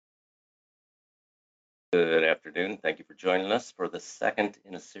Good afternoon. Thank you for joining us for the second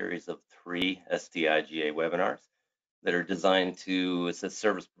in a series of 3 STI-GA webinars that are designed to assist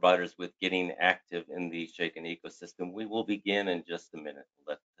service providers with getting active in the Shaken ecosystem. We will begin in just a minute.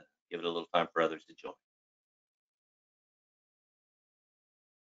 Give it a little time for others to join.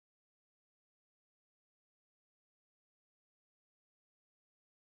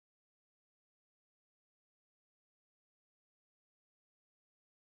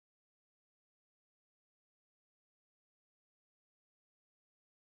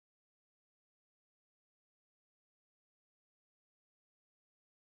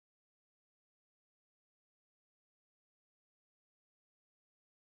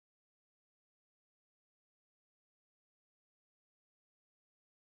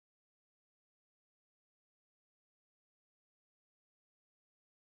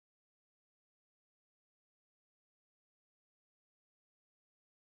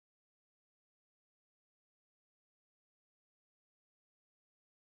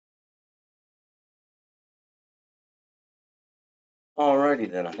 Alrighty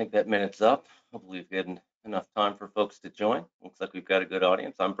then, I think that minute's up. Hopefully we've given enough time for folks to join. Looks like we've got a good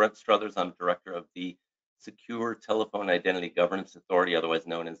audience. I'm Brent Struthers. I'm director of the Secure Telephone Identity Governance Authority, otherwise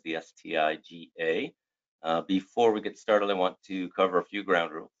known as the STI-GA. Before we get started, I want to cover a few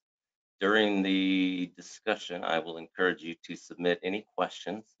ground rules. During the discussion, I will encourage you to submit any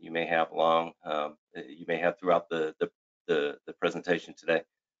questions you may have throughout the presentation today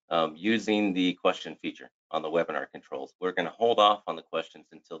using the question feature on the webinar controls. We're going to hold off on the questions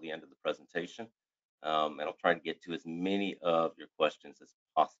until the end of the presentation, and I'll try to get to as many of your questions as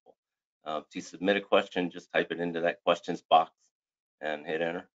possible. To submit a question, just type it into that questions box and hit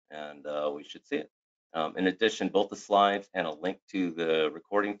enter, and we should see it. In addition, both the slides and a link to the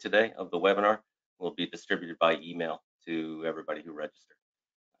recording today of the webinar will be distributed by email to everybody who registered.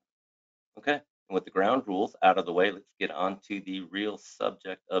 Okay, and with the ground rules out of the way, let's get on to the real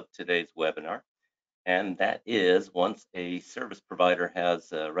subject of today's webinar. And that is, once a service provider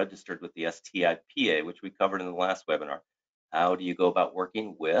has registered with the STI-CA, which we covered in the last webinar, how do you go about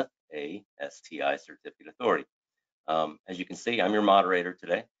working with a STI certificate authority? As you can see, I'm your moderator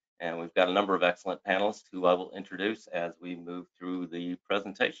today. And we've got a number of excellent panelists who I will introduce as we move through the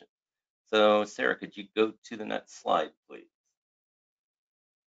presentation. So Sarah, could you go to the next slide, please?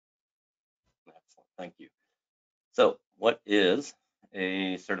 Excellent, thank you. So what is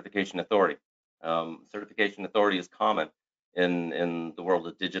a certification authority? Certification authority is common in the world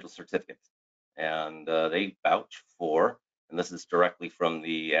of digital certificates. And they vouch for, and this is directly from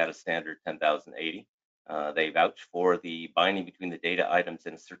the ATA standard 10,080, they vouch for the binding between the data items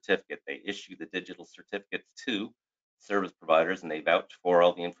in a certificate. They issue the digital certificates to service providers, and they vouch for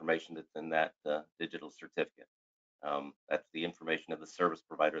all the information that's in that digital certificate. That's the information of the service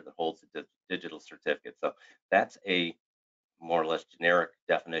provider that holds the digital certificate. So that's a more or less generic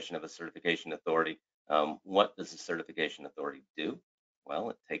definition of a certification authority. What does a certification authority do? Well,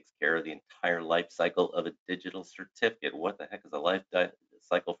 it takes care of the entire life cycle of a digital certificate. What the heck is a life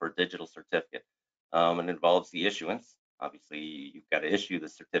cycle for a digital certificate? And it involves the issuance. Obviously, you've got to issue the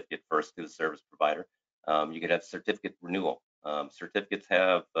certificate first to the service provider. You could have certificate renewal. Certificates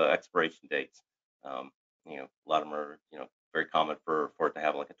have expiration dates. A lot of them are, very common for it to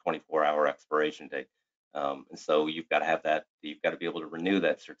have like a 24-hour expiration date. And so you've got to have that. You've got to be able to renew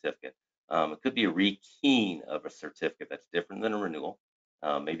that certificate. It could be a rekeying of a certificate that's different than a renewal.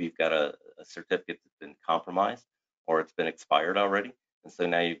 Maybe you've got a certificate that's been compromised or it's been expired already. And so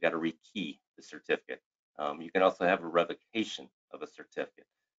now you've got to rekey the certificate. You can also have a revocation of a certificate.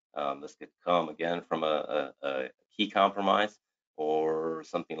 This could come again from a key compromise or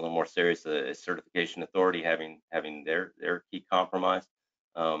something a little more serious, a certification authority having their key compromised.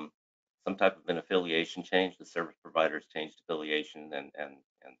 Some type of an affiliation change. The service provider's changed affiliation and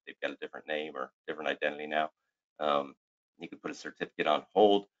they've got a different name or different identity now. You could put a certificate on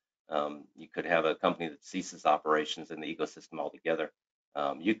hold. You could have a company that ceases operations in the ecosystem altogether.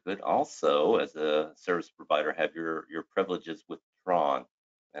 You could also, as a service provider, have your privileges withdrawn,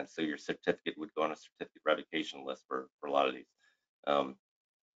 and so your certificate would go on a certificate revocation list for a lot of these.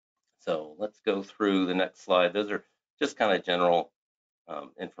 So let's go through the next slide. Those are just kind of general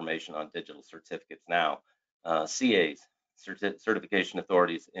information on digital certificates. Now, CAs, certification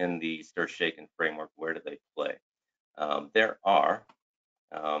authorities in the STI-CA framework, where do they play? There are,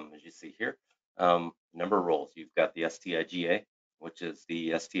 as you see here, number of roles. You've got the STI-GA, which is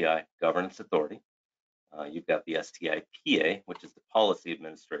the STI Governance Authority. You've got the STI-CA, which is the Policy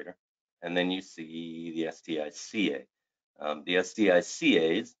Administrator. And then you see the STI-CA. The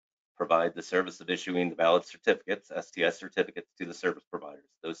STI-CAs provide the service of issuing the valid certificates, STI certificates, to the service providers,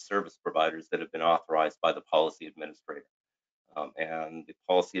 those service providers that have been authorized by the policy administrator. And the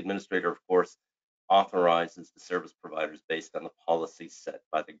policy administrator, of course, authorizes the service providers based on the policy set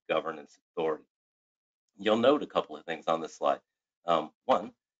by the governance authority. You'll note a couple of things on this slide.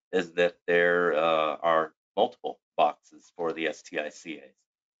 One is that there are multiple boxes for the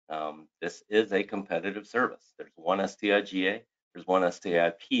STI-CAs. This is a competitive service. There's one STI-GA, there's one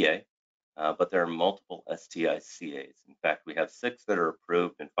STI-PA, but there are multiple STI-CAs. In fact, we have 6 that are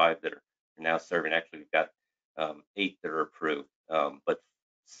approved and 5 that are now serving. Actually, we've got 8 that are approved, but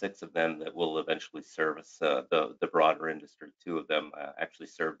 6 of them that will eventually service the broader industry. 2 of them actually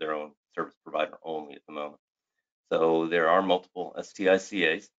serve their own service provider only at the moment. So there are multiple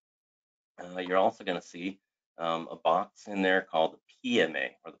STI-CAs. You're also going to see a box in there called the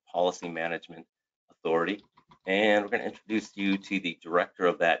PMA, or the Policy Management Authority. And we're going to introduce you to the director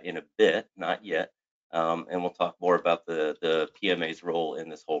of that in a bit, not yet. And we'll talk more about the PMA's role in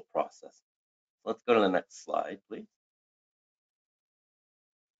this whole process. Let's go to the next slide, please.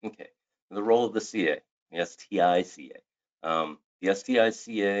 Okay, the role of the CA, the STI-CA. The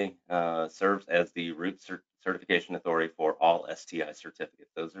STI-CA serves as the root certification authority for all STI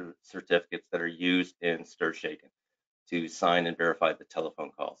certificates. Those are certificates that are used in STI-CA to sign and verify the telephone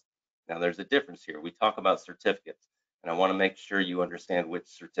calls. Now, there's a difference here. We talk about certificates, and I want to make sure you understand which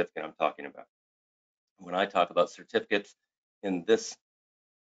certificate I'm talking about. When I talk about certificates in this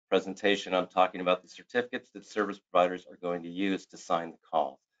presentation, I'm talking about the certificates that service providers are going to use to sign the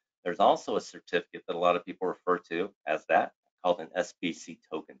calls. There's also a certificate that a lot of people refer to as that, called an SBC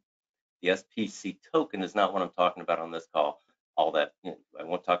token. The SBC token is not what I'm talking about on this call. I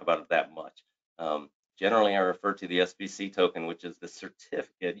won't talk about it that much. Generally, I refer to the SBC token, which is the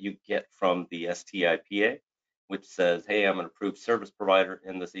certificate you get from the STI-PA, which says, hey, I'm an approved service provider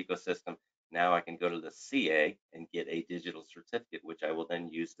in this ecosystem. Now I can go to the CA and get a digital certificate, which I will then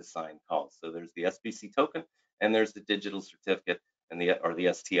use to sign calls. So there's the SBC token, and there's the digital certificate, and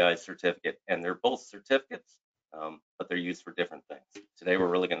the STI certificate, and they're both certificates, but they're used for different things. Today, we're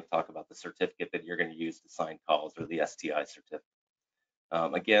really going to talk about the certificate that you're going to use to sign calls, or the STI certificate.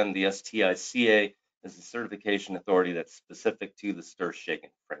 Again, the STI-CA is a certification authority that's specific to the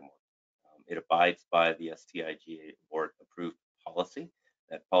STI-CA framework. It abides by the STI-GA board approved policy.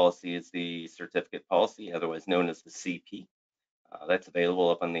 That policy is the certificate policy, otherwise known as the CP. That's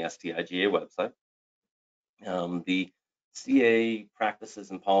available up on the STI-GA website. The CA practices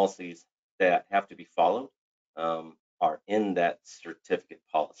and policies that have to be followed are in that certificate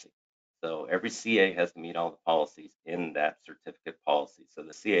policy. So every CA has to meet all the policies in that certificate policy. So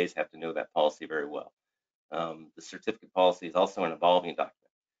the CAs have to know that policy very well. The certificate policy is also an evolving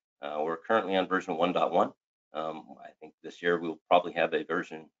document. We're currently on version 1.1. I think this year we'll probably have a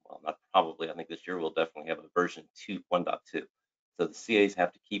version, well, not probably, I think this year we'll definitely have a version 1.2. So the CAs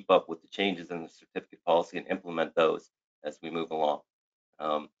have to keep up with the changes in the certificate policy and implement those as we move along.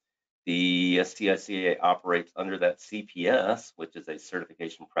 The STI-CA operates under that CPS, which is a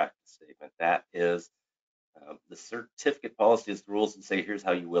certification practice statement. That is the certificate policy is the rules that say here's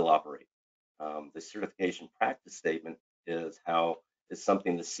how you will operate. The certification practice statement is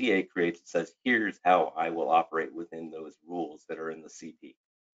something the CA creates that says here's how I will operate within those rules that are in the CP.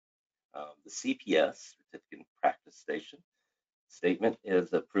 The CPS, certificate practice statement,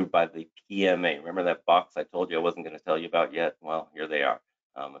 is approved by the PMA. Remember that box I told you I wasn't going to tell you about yet? Well, here they are.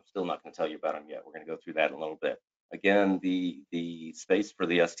 I'm still not going to tell you about them yet. We're going to go through that in a little bit. Again, the space for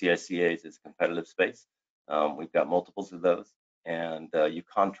the STI-CAs is competitive space. We've got multiples of those, and you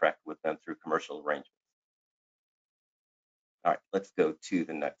contract with them through commercial arrangements. All right, let's go to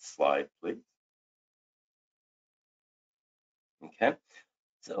the next slide, please. Okay,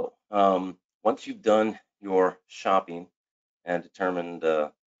 so once you've done your shopping and determined,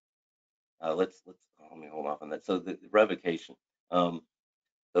 let me hold off on that. So the revocation.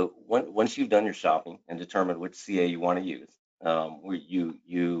 So once you've done your shopping and determined which CA you want to use,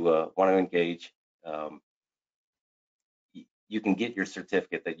 you want to engage, you can get your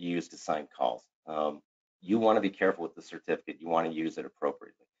certificate that you use to sign calls. You want to be careful with the certificate. You want to use it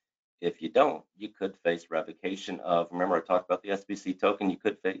appropriately. If you don't, you could face revocation of, remember I talked about the SBC token, you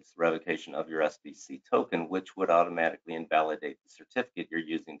could face revocation of your SBC token, which would automatically invalidate the certificate you're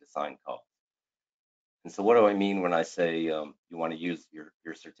using to sign calls. And so what do I mean when I say you want to use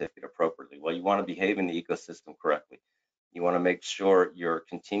your certificate appropriately? Well, you want to behave in the ecosystem correctly. You want to make sure you're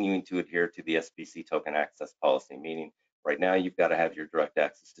continuing to adhere to the SBC token access policy, meaning right now you've got to have your direct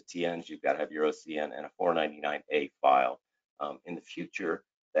access to TNs, you've got to have your OCN and a 499A file. In the future,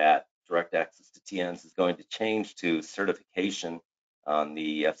 that direct access to TNs is going to change to certification on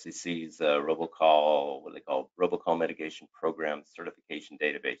the FCC's robocall, what they call robocall mitigation program certification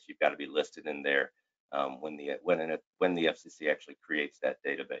database. You've got to be listed in there when the FCC actually creates that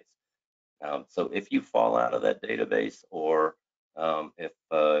database. So if you fall out of that database, or if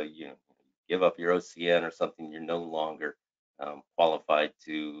you give up your OCN or something, you're no longer qualified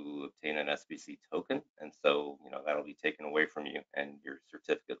to obtain an SBC token, and so that'll be taken away from you, and your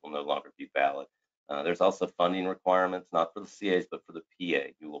certificate will no longer be valid. There's also funding requirements, not for the CAs, but for the PA.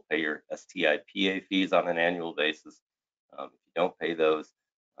 You will pay your STI-PA fees on an annual basis. If you don't pay those,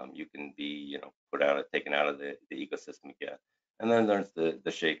 you can be taken out of the ecosystem again. And then there's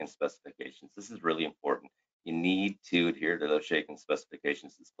the shaken specifications. This is really important. You need to adhere to those shaken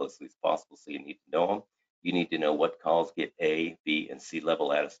specifications as closely as possible, so you need to know them. You need to know what calls get A, B, and C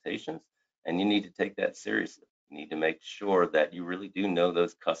level attestations, and you need to take that seriously. You need to make sure that you really do know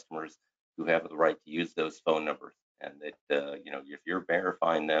those customers who have the right to use those phone numbers, and that if you're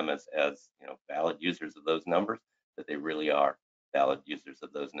verifying them as valid users of those numbers, that they really are valid users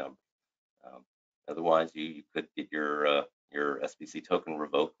of those numbers. Otherwise, you could get your SBC token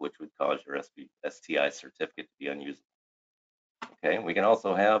revoked, which would cause your STI certificate to be unusable. Okay, and we can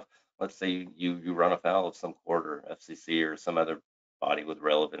also have, let's say you run afoul of some court or FCC or some other body with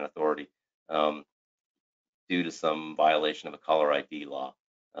relevant authority due to some violation of a caller ID law.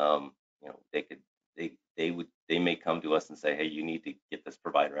 They may come to us and say, hey, you need to get this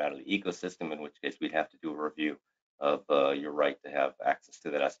provider out of the ecosystem, in which case we'd have to do a review of your right to have access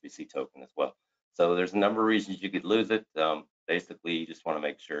to that SBC token as well. So there's a number of reasons you could lose it. Basically, you just want to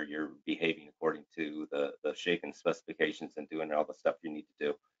make sure you're behaving according to the shaken specifications and doing all the stuff you need to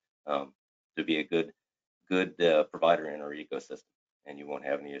do to be a good provider in our ecosystem, and you won't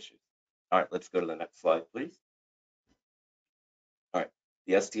have any issues. All right, let's go to the next slide, please. All right,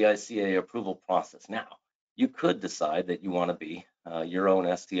 the STI-CA approval process. Now, you could decide that you want to be your own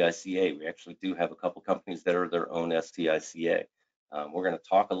STI-CA. We actually do have a couple companies that are their own STI-CA. We're going to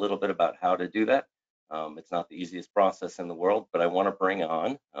talk a little bit about how to do that. It's not the easiest process in the world, but I want to bring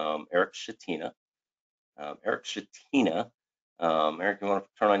on Eric Shatina. Eric, you want to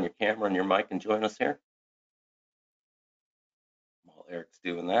turn on your camera and your mic and join us here? While Eric's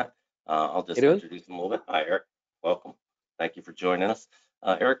doing that, I'll just introduce him a little bit. Hi, Eric. Welcome. Thank you for joining us.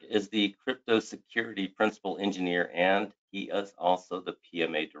 Eric is the crypto security principal engineer, and he is also the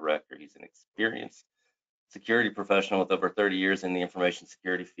PMA director. He's an experienced security professional with over 30 years in the information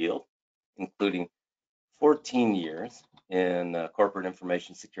security field, including 14 years in corporate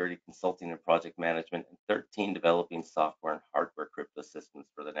information security consulting and project management, and 13 developing software and hardware crypto systems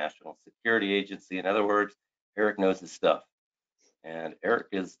for the National Security Agency. In other words, Eric knows his stuff. And Eric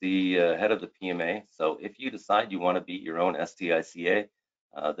is the head of the PMA. So if you decide you want to be your own STI-CA,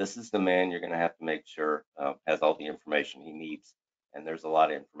 this is the man you're going to have to make sure has all the information he needs. And there's a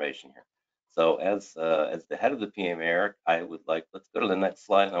lot of information here. So as the head of the PMA, Eric, I would like, let's go to the next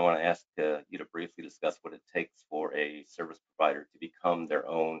slide, and I want to ask you to briefly discuss what it takes for a service provider to become their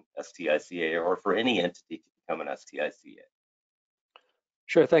own STI-CA, or for any entity to become an STI-CA.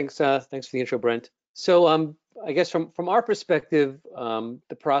 Sure, thanks. Thanks for the intro, Brent. So I guess from our perspective,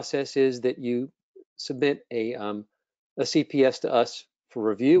 the process is that you submit a CPS to us for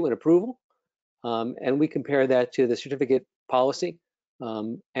review and approval, and we compare that to the certificate policy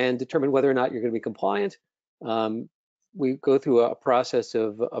and determine whether or not you're going to be compliant. We go through a process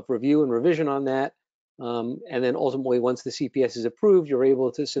of review and revision on that, and then ultimately, once the CPS is approved, you're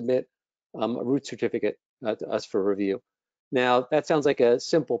able to submit a root certificate to us for review. Now, that sounds like a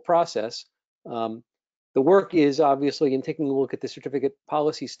simple process. The work is obviously in taking a look at the certificate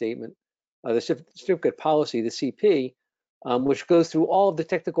policy statement, the certificate policy, the CP, which goes through all of the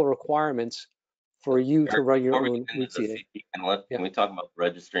technical requirements for you to run your own root CA. Can we talk about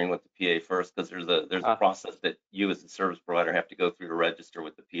registering with the PA first? Because there's a process that you as a service provider have to go through to register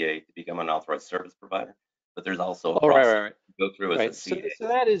with the PA to become an authorized service provider. But there's also a process to go through as a CA. So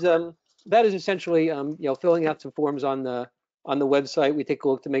that is essentially filling out some forms on the website. We take a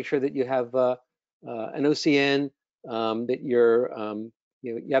look to make sure that you have an OCN, that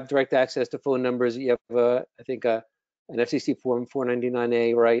you have direct access to phone numbers. You have I think an FCC form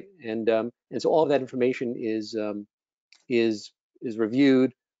 499A, right? And so all of that information is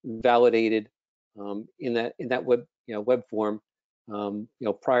reviewed, validated in that web form,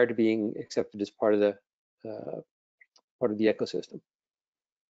 prior to being accepted as part of the ecosystem.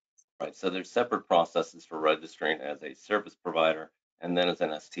 Right. So there's separate processes for registering as a service provider and then as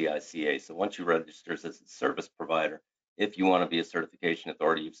an STI-CA. So once you register as a service provider, if you want to be a certification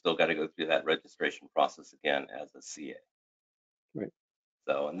authority, you've still got to go through that registration process again as a CA. Right.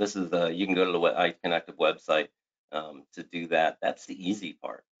 So, and this is you can go to the iConnective website to do that. That's the easy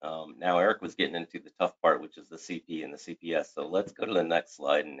part. Now Eric was getting into the tough part, which is the CP and the CPS. So let's go to the next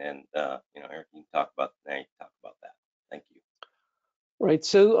slide, and Eric, you can talk about that. Thank you. Right.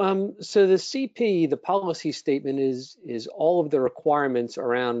 So the CP, the policy statement is all of the requirements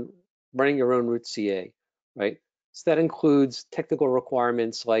around running your own root CA, right? So that includes technical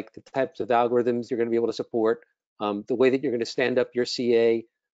requirements like the types of algorithms you're going to be able to support, the way that you're going to stand up your CA,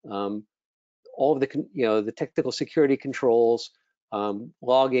 all of the the technical security controls,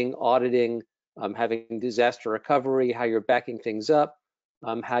 logging, auditing, having disaster recovery, how you're backing things up,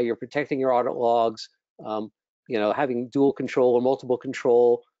 how you're protecting your audit logs, having dual control or multiple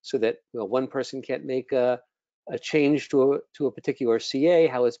control so that one person can't make a change to a particular CA,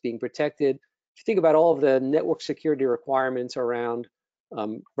 how it's being protected. If you think about all of the network security requirements around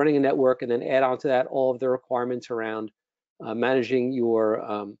running a network, and then add on to that all of the requirements around managing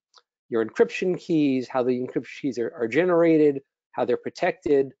your encryption keys, how the encryption keys are generated, how they're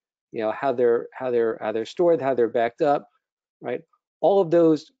protected, how they're stored, how they're backed up, right? All of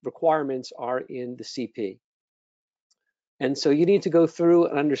those requirements are in the CP. And so you need to go through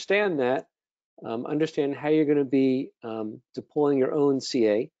and understand that, understand how you're going to be deploying your own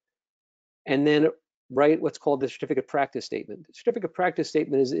CA, and then write what's called the certificate practice statement. The certificate practice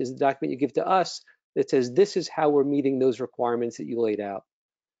statement is the document you give to us that says this is how we're meeting those requirements that you laid out.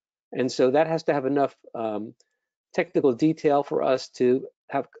 And so that has to have enough technical detail for us to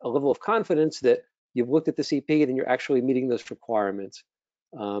have a level of confidence that you've looked at the CP and you're actually meeting those requirements.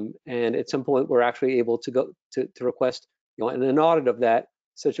 And at some point, we're actually able to go to request an audit of that,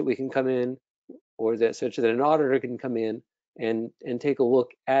 such that we can come in, or such that an auditor can come in and take a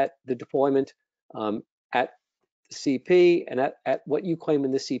look at the deployment, at the CP, and at what you claim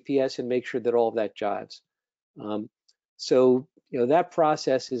in the CPS, and make sure that all of that jives. So that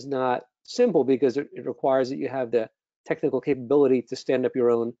process is not simple because it requires that you have the technical capability to stand up your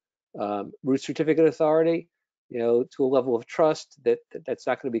own root certificate authority, to a level of trust that's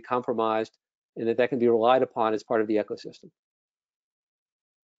not going to be compromised, and that can be relied upon as part of the ecosystem.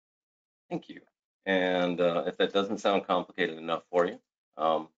 Thank you. And if that doesn't sound complicated enough for you,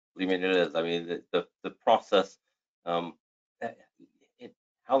 believe me, it is. I mean, the process. How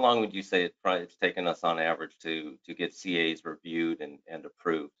long would you say it's taken us on average to get CAs reviewed and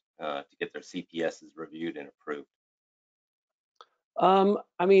approved, to get their CPSs reviewed and approved?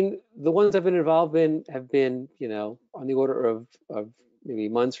 I mean, the ones I've been involved in have been, on the order of maybe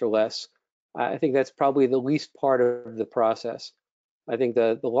months or less. I think that's probably the least part of the process. I think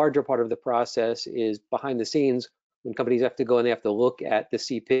the larger part of the process is behind the scenes, when companies have to go and they have to look at the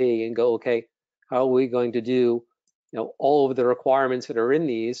CP and go, okay, how are we going to do, all of the requirements that are in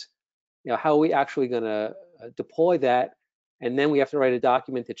these, how are we actually going to deploy that? And then we have to write a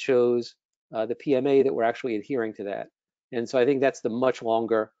document that shows the PMA that we're actually adhering to that. And so I think that's the much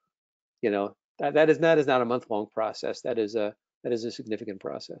longer, that is not a month-long process. That is a significant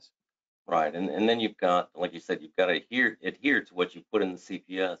process. Right, and then you've got, like you said, you've got to adhere to what you put in the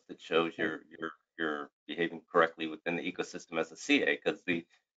CPS that shows you're behaving correctly within the ecosystem as a CA, because the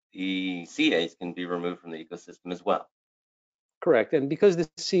CAs can be removed from the ecosystem as well. Correct, and because the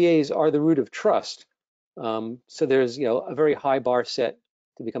CAs are the root of trust, so there's a very high bar set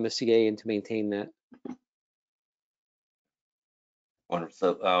to become a CA and to maintain that. Wonderful.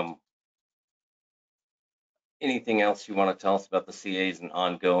 So, anything else you want to tell us about the CAs and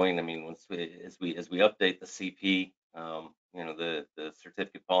ongoing? I mean, as we update the CP, the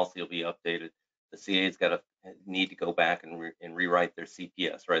certificate policy will be updated. The CA's got to need to go back and rewrite their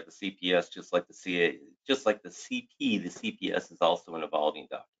CPS, right? The CPS, just like the CA, just like the CP, the CPS is also an evolving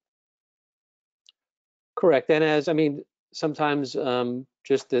document. Correct, and sometimes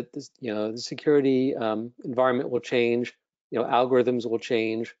just that the security environment will change, algorithms will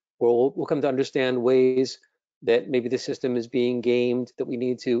change, or we'll come to understand ways that maybe the system is being gamed, that we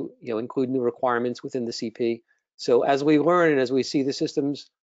need to include new requirements within the CP. So as we learn and as we see the systems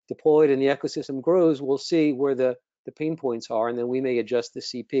deployed and the ecosystem grows, we'll see where the pain points are, and then we may adjust the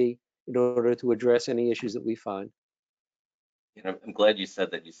CP in order to address any issues that we find. I'm glad you said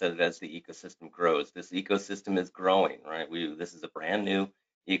that. You said it as the ecosystem grows. This ecosystem is growing, right? This is a brand new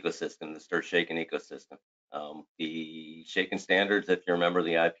ecosystem, the STI-CA ecosystem. The shaken standards, if you remember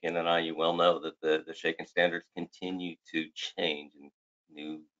the IPNNI, you well know that the shaken standards continue to change, and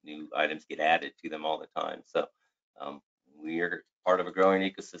new items get added to them all the time. So we are part of a growing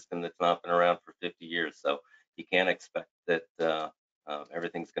ecosystem that's not been around for 50 years. So you can't expect that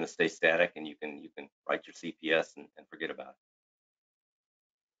everything's going to stay static and you can write your CPS and forget about it.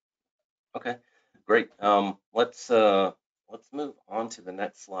 Okay, great. Let's move on to the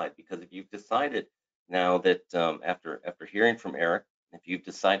next slide, because if you've decided now that after hearing from Eric, if you've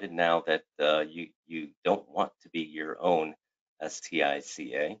decided now that you don't want to be your own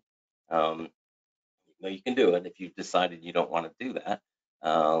STI-CA, you can do it. If you've decided you don't want to do that,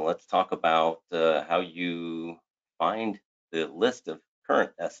 let's talk about how you find the list of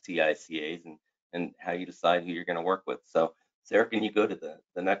current STI-CAs and how you decide who you're going to work with. So, Sarah, can you go to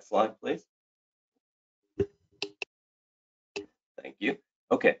the next slide, please? Thank you.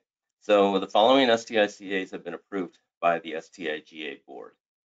 Okay, so the following STI-CAs have been approved by the STI-GA board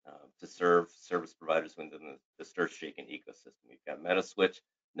to serve service providers within the STIR-SHAKEN ecosystem. We've got Metaswitch,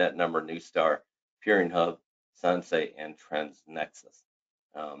 NetNumber, Newstar, Peering Hub, Sensei, and TransNexus.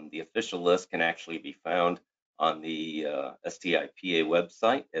 The official list can actually be found on the STI-PA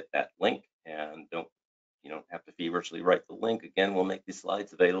website at that link, and you don't have to feverishly write the link. Again, we'll make these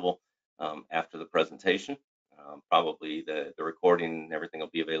slides available after the presentation. Probably the recording and everything will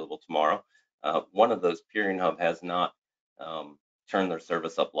be available tomorrow. One of those, Peering Hub, has not turned their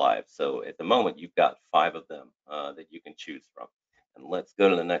service up live. So at the moment, you've got 5 of them that you can choose from. And let's go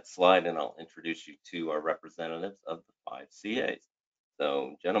to the next slide, and I'll introduce you to our representatives of the 5 CAs.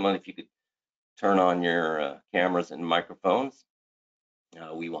 So, gentlemen, if you could turn on your cameras and microphones.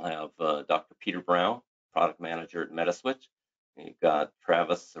 We will have Dr. Peter Brown, Product Manager at Metaswitch. You've got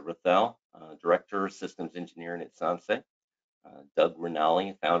Travis Rathel, Director of Systems Engineering at Sensei. Doug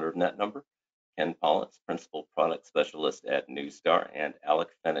Rinaldi, Founder of NetNumber. Ken Politz, Principal Product Specialist at Newstar. And Alec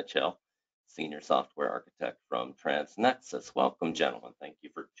Fenichel, Senior Software Architect from TransNexus. Welcome, gentlemen. Thank you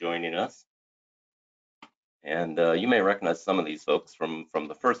for joining us. And you may recognize some of these folks from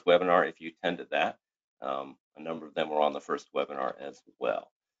the first webinar if you attended that. A number of them were on the first webinar as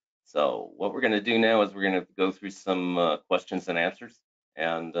well. So what we're going to do now is we're going to go through some questions and answers,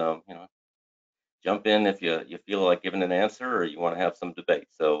 and jump in if you feel like giving an answer or you want to have some debate.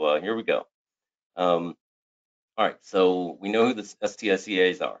 So here we go. All right, so we know who the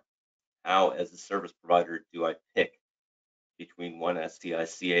STI-CAs are. How, as a service provider, do I pick between one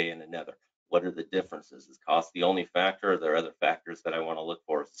STI-CA and another? What are the differences? Is cost the only factor, or are there other factors that I want to look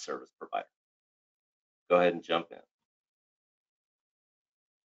for as a service provider? Go ahead and jump in.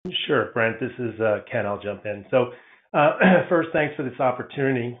 Sure, Brent. This is Ken. I'll jump in. So first, thanks for this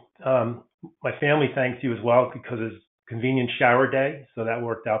opportunity. My family thanks you as well because it's convenient shower day, so that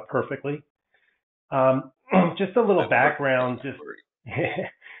worked out perfectly. Just a little background,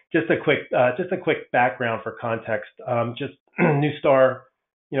 just a quick background for context. Just Newstar,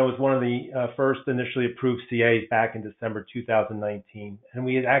 was one of the first initially approved CAs back in December 2019, and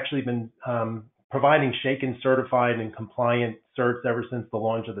we had actually been providing SHAKEN certified and compliant certs ever since the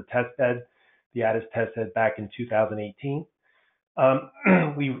launch of the test bed, the ATIS test bed back in 2018.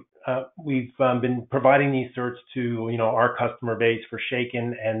 We've been providing these certs to our customer base for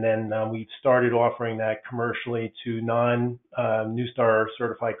SHAKEN, and then we've started offering that commercially to non-Newstar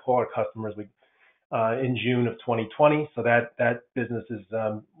certified caller customers in June of 2020. So that business is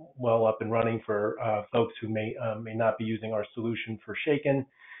well up and running for folks who may not be using our solution for SHAKEN.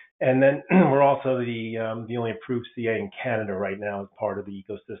 And then we're also the only approved CA in Canada right now as part of the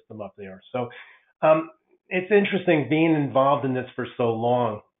ecosystem up there. So it's interesting being involved in this for so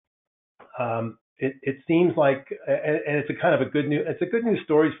long. It seems like, and it's a kind of a good news. It's a good news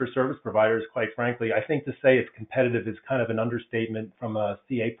stories for service providers, quite frankly. I think to say it's competitive is kind of an understatement from a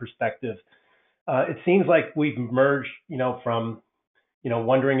CA perspective. It seems like we've merged, from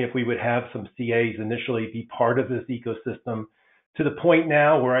wondering if we would have some CAs initially be part of this ecosystem, to the point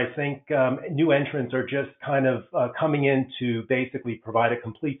now where I think new entrants are just kind of coming in to basically provide a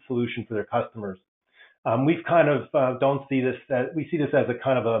complete solution for their customers. We've kind of don't see this, we see this as a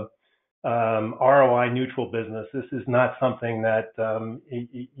kind of a ROI neutral business. This is not something that,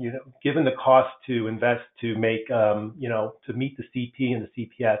 given the cost to invest to make, to meet the CP and the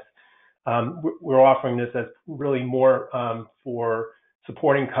CPS, we're offering this as really more for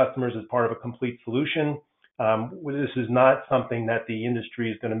supporting customers as part of a complete solution. This is not something that the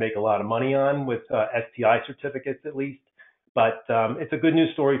industry is going to make a lot of money on with STI certificates, at least. But it's a good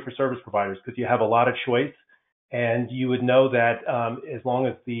news story for service providers because you have a lot of choice, and you would know that as long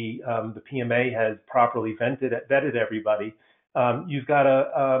as the PMA has properly vetted everybody, you've got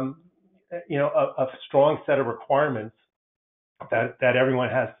a strong set of requirements that everyone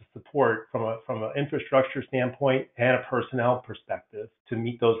has to support from an infrastructure standpoint and a personnel perspective to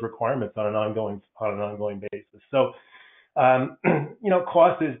meet those requirements on an ongoing basis. So,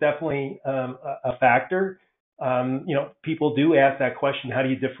 cost is definitely a factor. People do ask that question: how do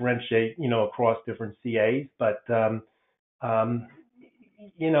you differentiate, across different CAs? But at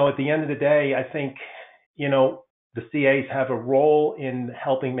the end of the day, I think, the CAs have a role in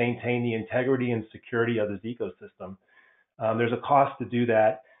helping maintain the integrity and security of this ecosystem. There's a cost to do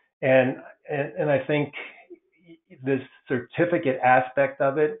that, and I think this certificate aspect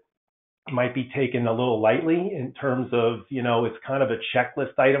of it might be taken a little lightly in terms of, it's kind of a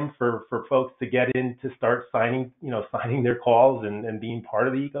checklist item for folks to get in to start signing their calls and being part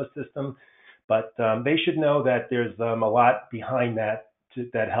of the ecosystem. But they should know that there's a lot behind that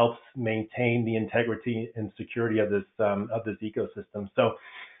that helps maintain the integrity and security of this ecosystem. So,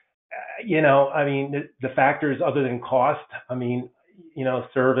 the factors other than cost,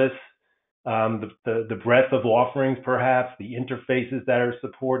 service, the breadth of offerings, perhaps the interfaces that are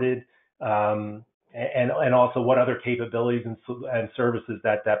supported, and also what other capabilities and services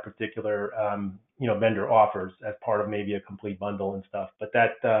that particular vendor offers as part of maybe a complete bundle and stuff. But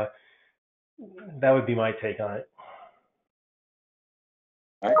that would be my take on it.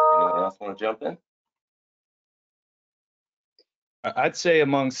 All right, anyone else want to jump in? I'd say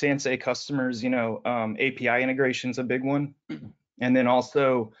among STI-CA customers, API integration is a big one. And then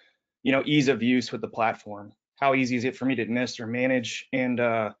also, ease of use with the platform. How easy is it for me to administer, manage, and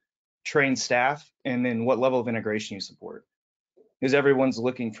train staff? And then what level of integration you support? Because everyone's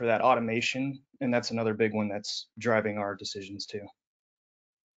looking for that automation, and that's another big one that's driving our decisions too.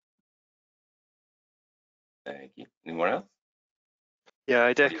 Thank you. Anyone else? Yeah,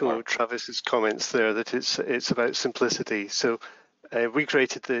 I'd echo Travis's comments there that it's about simplicity. So we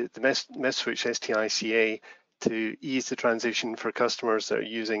created the MetaSwitch STI-CA to ease the transition for customers that are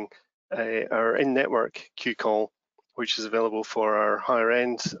using our in-network queue call, which is available for our higher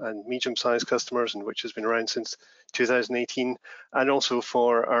end and medium-sized customers, and which has been around since 2018, and also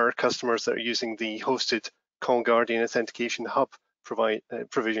for our customers that are using the hosted Call Guardian Authentication Hub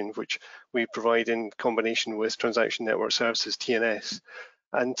provision, which we provide in combination with Transaction Network Services, TNS.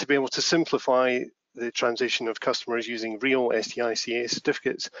 And to be able to simplify the transition of customers using real STI-CA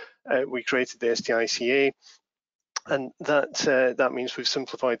certificates, we created the STI-CA, and that means we've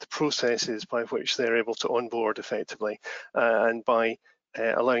simplified the processes by which they're able to onboard effectively, and by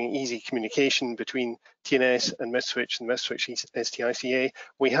allowing easy communication between TNS and MetaSwitch and MetaSwitch STI-CA,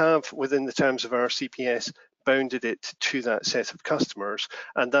 we have, within the terms of our CPS, bounded it to that set of customers,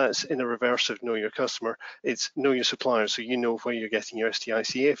 and that's in a reverse of know your customer. It's know your supplier, so you know where you're getting your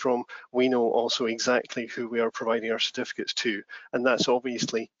STI-CA from. We know also exactly who we are providing our certificates to, and that's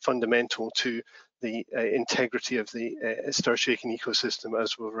obviously fundamental to the integrity of the STI-CA ecosystem,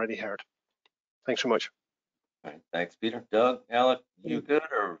 as we've already heard. Thanks very much. All right, thanks, Peter. Doug, Alec, you good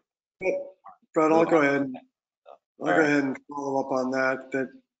or? Brett, I'll go ahead. Go ahead and follow up on that.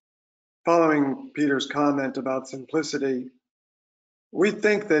 Following Peter's comment about simplicity, we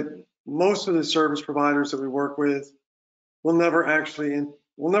think that most of the service providers that we work with will never actually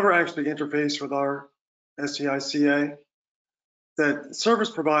interface with our STI-CA. That service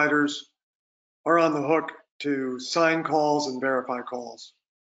providers are on the hook to sign calls and verify calls.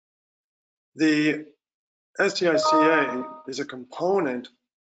 The STI-CA is a component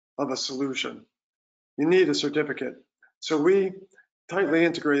of a solution. You need a certificate. So we tightly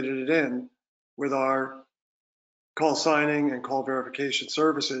integrated it in with our call signing and call verification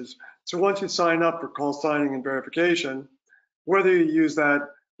services. So once you sign up for call signing and verification, whether you use that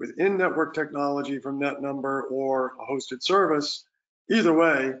with in-network technology from NetNumber or a hosted service, either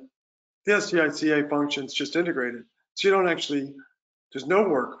way, the STI-CA function's just integrated. So you don't actually, there's no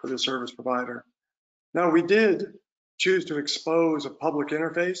work for the service provider. Now, we did choose to expose a public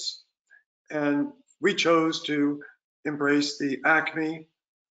interface, and we chose to embrace the ACME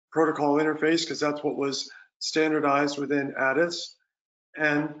protocol interface because that's what was standardized within ADIS.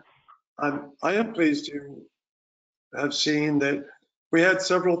 And I am pleased to have seen that we had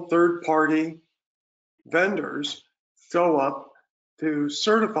several third-party vendors show up to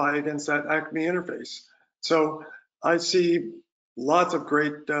certify against that ACME interface. So I see lots of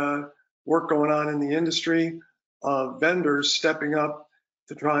great work going on in the industry, vendors stepping up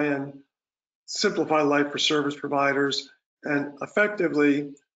to try and simplify life for service providers and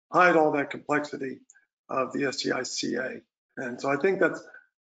effectively hide all that complexity of the STI-CA. And so I think that's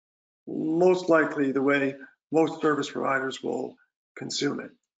most likely the way most service providers will consume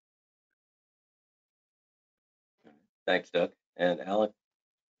it. Thanks, Doug. And Alec,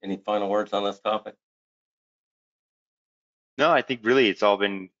 any final words on this topic? No, I think really it's all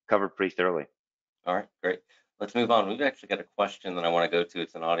been covered pretty thoroughly. All right, great. Let's move on. We've actually got a question that I want to go to.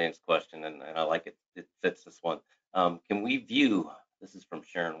 It's an audience question, and I like it. It fits this one. Can we view, this is from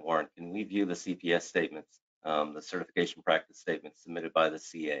Sharon Warren, can we view the CPS statements, the certification practice statements submitted by the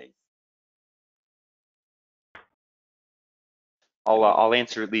CA? I'll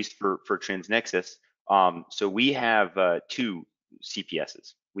answer at least for TransNexus. So we have two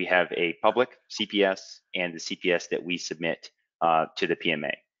CPSs. We have a public CPS and the CPS that we submit to the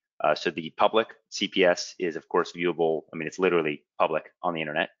PMA. So the public CPS is, of course, viewable. I mean, it's literally public on the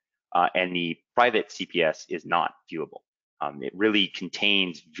internet. And the private CPS is not viewable. It really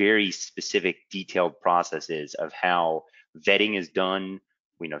contains very specific, detailed processes of how vetting is done.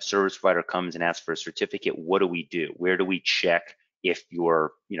 We know service provider comes and asks for a certificate. What do we do? Where do we check if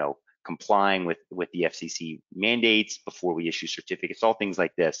you're, complying with the FCC mandates before we issue certificates? All things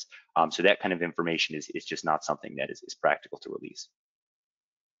like this. So that kind of information is just not something that is practical to release.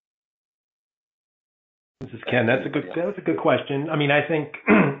 This is Ken. That's a good question. I mean, I think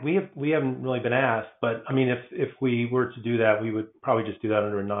we haven't really been asked, but I mean, if we were to do that, we would probably just do that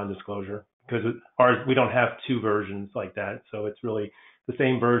under a non-disclosure, because ours, we don't have two versions like that. So it's really the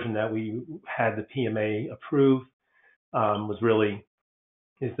same version that we had the PMA approve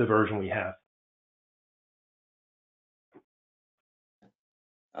is the version we have.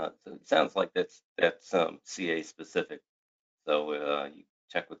 So it sounds like that's CA specific. So you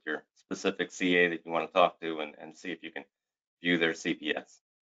check with your specific CA that you want to talk to and see if you can view their CPS.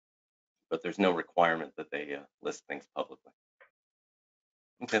 But there's no requirement that they list things publicly.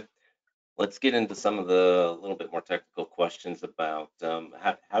 Okay, let's get into some of the little bit more technical questions about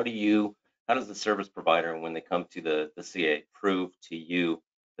how does the service provider, when they come to the CA, prove to you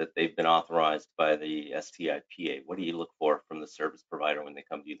that they've been authorized by the STI-CA? What do you look for from the service provider when they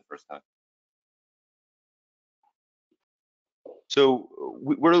come to you the first time? So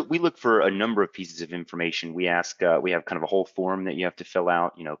we look for a number of pieces of information. We have kind of a whole form that you have to fill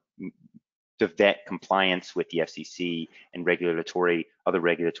out, to vet compliance with the FCC and other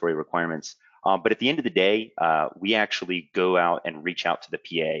regulatory requirements. But at the end of the day, we actually go out and reach out to the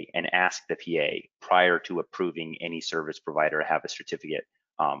PA and ask the PA prior to approving any service provider to have a certificate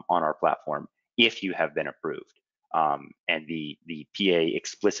on our platform if you have been approved. And the PA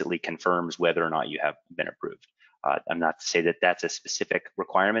explicitly confirms whether or not you have been approved. I'm not to say that that's a specific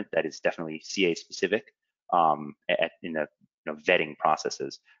requirement. That is definitely CA specific in the vetting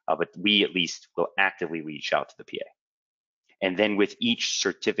processes, but we at least will actively reach out to the PA. And then with each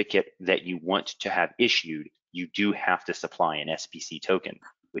certificate that you want to have issued, you do have to supply an SPC token,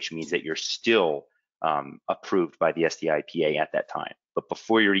 which means that you're still approved by the STI-CA at that time. But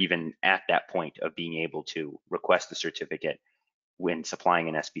before you're even at that point of being able to request a certificate, when supplying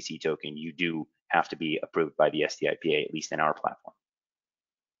an SPC token, you do have to be approved by the STI-CA, at least in our platform.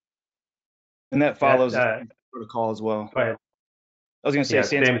 And that follows the protocol as well. Go ahead. I was going to say,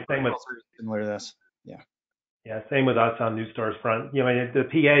 same with similar to this. Yeah. Yeah, same with us on Neustar's front. The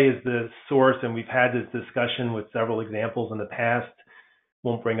PA is the source, and we've had this discussion with several examples in the past.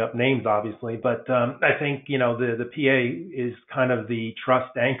 Won't bring up names, obviously, but I think the PA is kind of the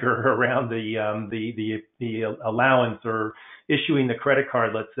trust anchor around the allowance or issuing the credit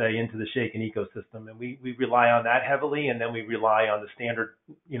card, let's say, into the Shaken ecosystem, and we rely on that heavily, and then we rely on the standard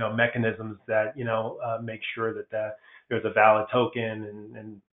mechanisms that make sure that there's a valid token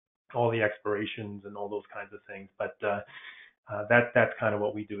and all the expirations and all those kinds of things. But that's kind of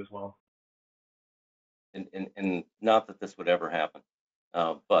what we do as well. And not that this would ever happen.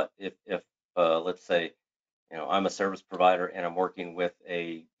 But if let's say, I'm a service provider and I'm working with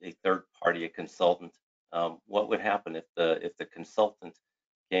a third party, a consultant, what would happen if the consultant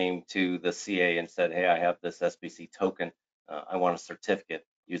came to the CA and said, hey, I have this SBC token, I want a certificate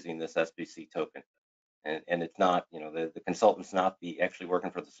using this SBC token, and it's not, the consultant's not actually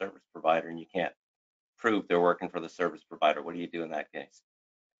working for the service provider, and you can't prove they're working for the service provider? What do you do in that case?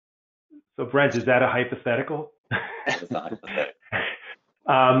 So Brent, is that a hypothetical? It's a hypothetical.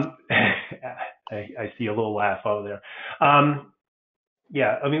 I see a little laugh over there.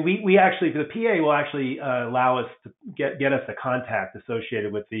 Yeah, I mean, we actually, the PA will actually allow us to get us a contact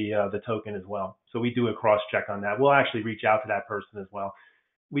associated with the token as well. So we do a cross check on that. We'll actually reach out to that person as well.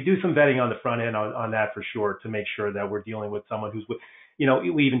 We do some vetting on the front end on that for sure, to make sure that we're dealing with someone who's with,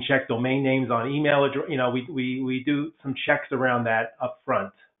 we even check domain names on email address. We do some checks around that up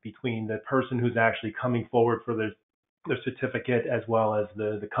front between the person who's actually coming forward for their certificate, as well as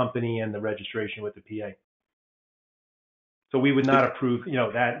the company and the registration with the PA. So we would not approve,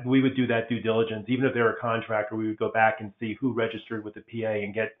 that we would do that due diligence. Even if they're a contractor, we would go back and see who registered with the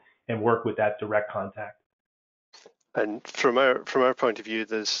PA and work with that direct contact. And from our point of view,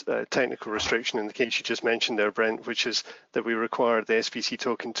 there's a technical restriction in the case you just mentioned there, Brent, which is that we require the SPC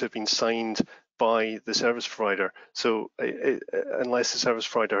token to have been signed by the service provider. So unless the service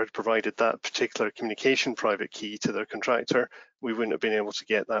provider had provided that particular communication private key to their contractor, we wouldn't have been able to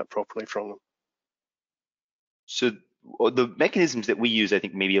get that properly from them. So the mechanisms that we use, I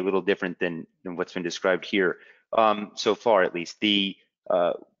think, may be a little different than what's been described here so far, at least.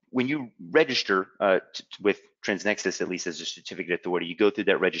 When you register with TransNexus, at least as a certificate authority, you go through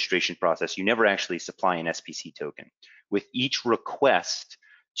that registration process. You never actually supply an SPC token. With each request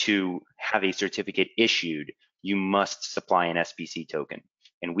to have a certificate issued, you must supply an SPC token.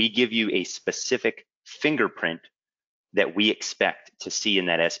 And we give you a specific fingerprint that we expect to see in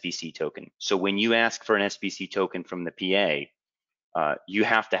that SPC token. So when you ask for an SPC token from the PA, you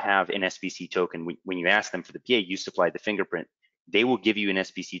have to have an SPC token. When you ask them for the PA, you supply the fingerprint. They will give you an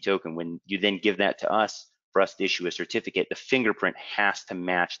SPC token. When you then give that to us for us to issue a certificate, the fingerprint has to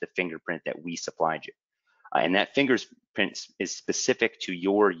match the fingerprint that we supplied you. And that fingerprint is specific to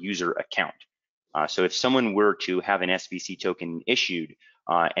your user account. So if someone were to have an SPC token issued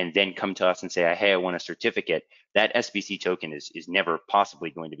and then come to us and say, hey, I want a certificate, that SPC token is never possibly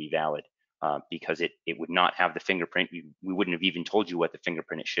going to be valid because it would not have the fingerprint. We wouldn't have even told you what the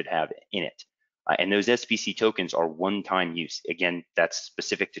fingerprint it should have in it. And those SPC tokens are one-time use. Again, that's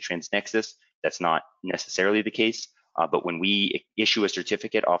specific to TransNexus. That's not necessarily the case. But when we issue a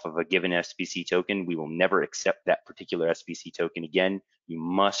certificate off of a given SPC token, we will never accept that particular SPC token again. You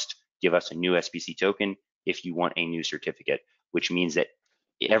must give us a new SPC token if you want a new certificate, which means that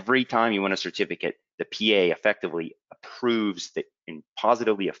every time you want a certificate, the PA effectively approves that and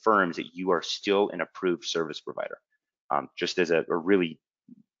positively affirms that you are still an approved service provider, just as a really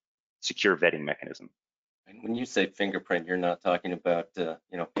secure vetting mechanism. And when you say fingerprint, you're not talking about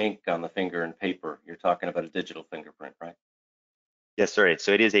ink on the finger and paper. You're talking about a digital fingerprint, right? Yes, sir.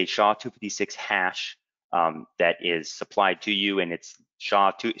 So it is a SHA-256 hash that is supplied to you, and it's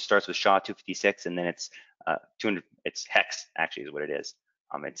it starts with SHA-256, and then it's 200. It's hex actually is what it is.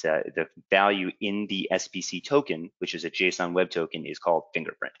 It's the value in the SPC token, which is a JSON web token, is called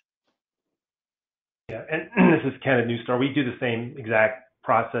fingerprint. Yeah, and this is Ken at Newstar. We do the same exact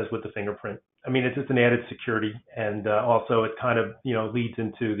process with the fingerprint. I mean, it's just an added security, and also it kind of leads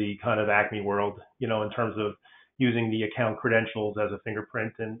into the kind of Acme world, in terms of using the account credentials as a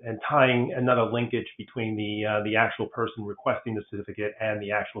fingerprint and tying another linkage between the actual person requesting the certificate and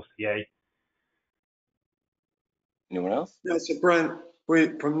the actual CA. Anyone else? Yeah, so Brent,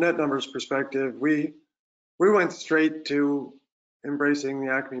 from NetNumber's perspective, we went straight to embracing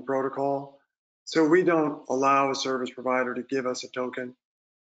the Acme protocol. So we don't allow a service provider to give us a token.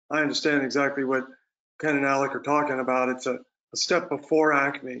 I understand exactly what Ken and Alec are talking about. It's a step before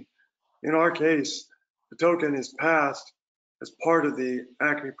Acme. In our case, the token is passed as part of the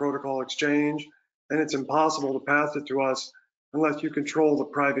Acme protocol exchange, and it's impossible to pass it to us unless you control the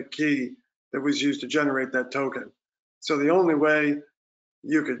private key that was used to generate that token. So the only way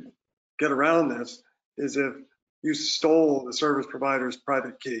you could get around this is if you stole the service provider's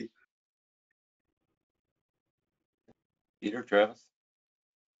private key. Peter, Travis?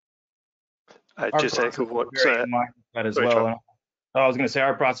 I just echo what in line with that as well. I was going to say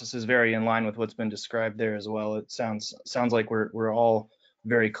our process is very in line with what's been described there as well. It sounds like we're all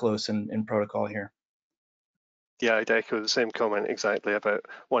very close in protocol here. Yeah, I'd echo the same comment exactly about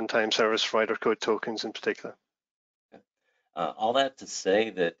one-time service provider code tokens in particular. All that to say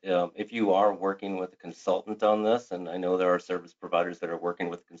that if you are working with a consultant on this, and I know there are service providers that are working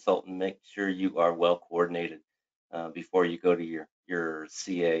with a consultant, make sure you are well coordinated before you go to your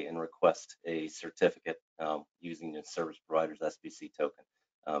CA and request a certificate using the service provider's SPC token.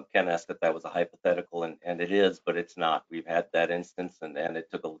 Ken asked if that was a hypothetical, and it is, but it's not. We've had that instance, and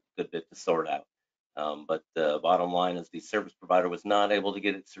it took a good bit to sort out. But the bottom line is the service provider was not able to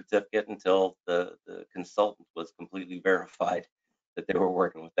get its certificate until the consultant was completely verified that they were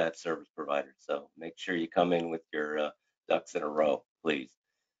working with that service provider. So make sure you come in with your ducks in a row, please.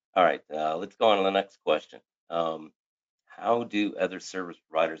 All right, let's go on to the next question. How do other service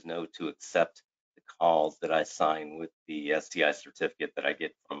providers know to accept the calls that I sign with the STI certificate that I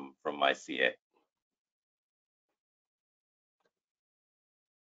get from my CA?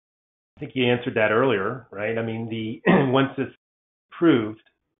 I think you answered that earlier, right? I mean, once it's approved,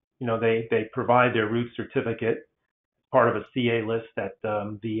 they provide their root certificate, part of a CA list that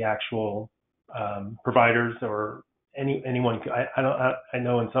the actual providers or anyone. I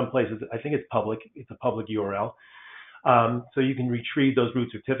know in some places, I think it's public. It's a public URL. So you can retrieve those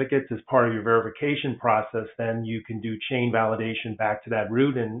root certificates as part of your verification process. Then you can do chain validation back to that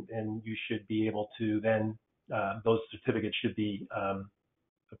root, and you should be able to then those certificates should be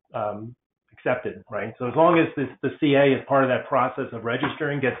accepted, right? So as long as the CA is part of that process of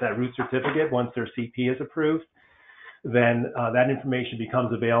registering, gets that root certificate once their CP is approved, then that information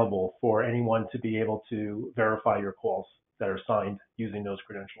becomes available for anyone to be able to verify your calls that are signed using those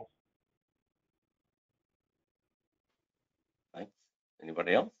credentials.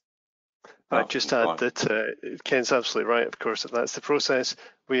 Anybody else? I'd just add that Ken's absolutely right. Of course, if that's the process,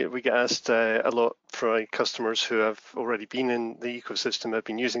 we get asked a lot from customers who have already been in the ecosystem, have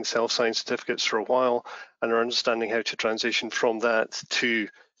been using self-signed certificates for a while, and are understanding how to transition from that to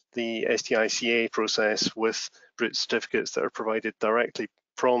the STI-CA process with root certificates that are provided directly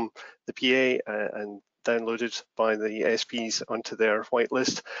from the PA and downloaded by the SPs onto their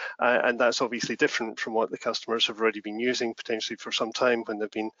whitelist, and that's obviously different from what the customers have already been using potentially for some time when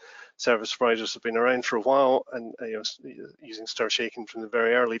they've been service providers have been around for a while and using STI-CA from the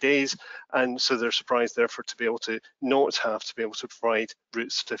very early days, and so they're surprised therefore to be able to not have to be able to provide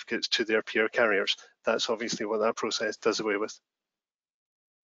root certificates to their peer carriers. That's obviously what that process does away with.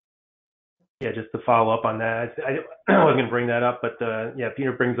 Yeah, just to follow up on that, I was going to bring that up, but yeah,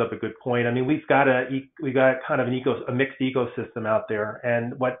 Peter brings up a good point. I mean, we've got kind of a mixed ecosystem out there,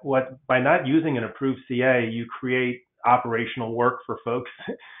 and by not using an approved CA, you create operational work for folks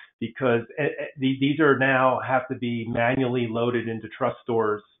because these are now have to be manually loaded into trust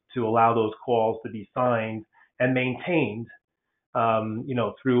stores to allow those calls to be signed and maintained,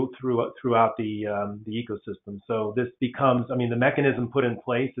 throughout the ecosystem. So this becomes, I mean, the mechanism put in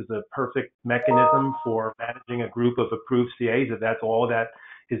place is a perfect mechanism for managing a group of approved CAs if that's all that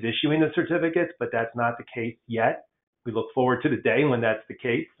is issuing the certificates, but that's not the case yet. We look forward to the day when that's the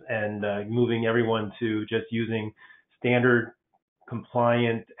case and moving everyone to just using standard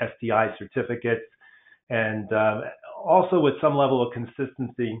compliant STI certificates, and also with some level of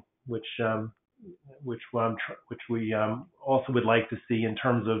consistency, which we also would like to see in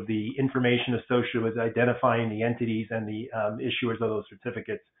terms of the information associated with identifying the entities and the issuers of those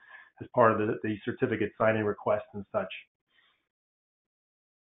certificates as part of the certificate signing request and such.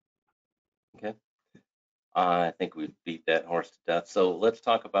 Okay. I think we beat that horse to death. So let's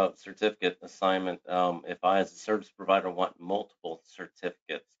talk about certificate assignment. If I, as a service provider, want multiple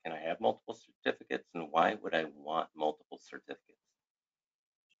certificates, can I have multiple certificates, and why would I want multiple certificates?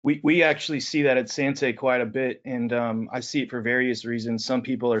 We actually see that at STI-CA quite a bit, and I see it for various reasons. Some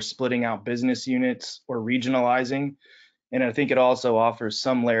people are splitting out business units or regionalizing, and I think it also offers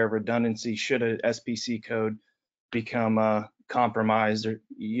some layer of redundancy should a SPC code become compromised or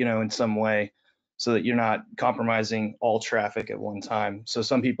in some way, so that you're not compromising all traffic at one time. So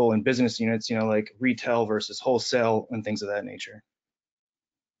some people in business units, like retail versus wholesale and things of that nature.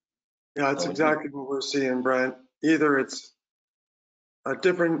 Yeah, it's exactly what we're seeing, Brent. Either it's a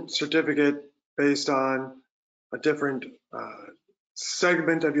different certificate based on a different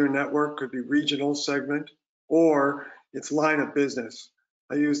segment of your network, could be regional segment, or it's line of business.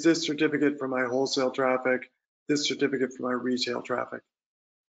 I use this certificate for my wholesale traffic, this certificate for my retail traffic.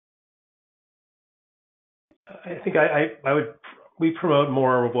 I think we promote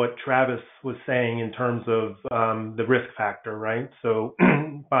more of what Travis was saying in terms of the risk factor, right? So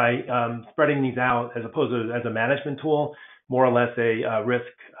by spreading these out as opposed to as a management tool, more or less a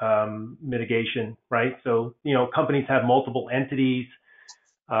risk mitigation, right? So, companies have multiple entities.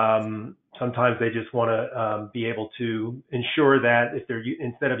 Sometimes they just want to be able to ensure that if they're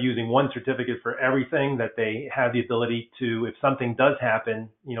instead of using one certificate for everything, that they have the ability to, if something does happen,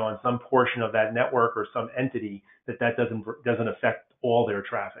 on some portion of that network or some entity, that doesn't affect all their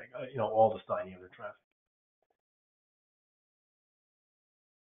traffic, all the signing of their traffic.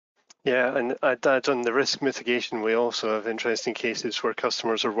 Yeah, and I'd add on the risk mitigation, we also have interesting cases where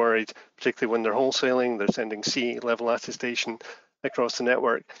customers are worried, particularly when they're wholesaling, they're sending C-level attestation across the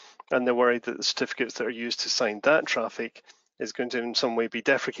network, and they're worried that the certificates that are used to sign that traffic is going to in some way be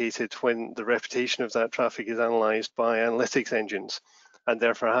deprecated when the reputation of that traffic is analyzed by analytics engines. And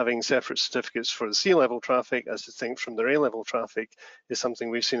therefore having separate certificates for the C-level traffic as distinct from their A-level traffic is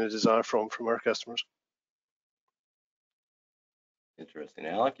something we've seen a desire from our customers. Interesting.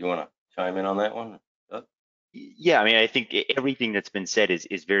 Alec, you want to chime in on that one? Yeah, I mean, I think everything that's been said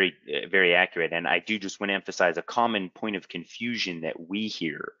is very, very accurate. And I do just want to emphasize a common point of confusion that we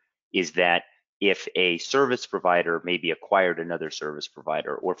hear is that if a service provider maybe acquired another service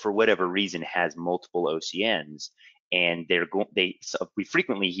provider or for whatever reason has multiple OCNs, and we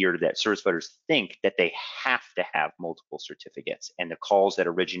frequently hear that service providers think that they have to have multiple certificates, and the calls that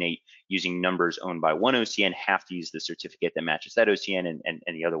originate using numbers owned by one OCN have to use the certificate that matches that OCN, and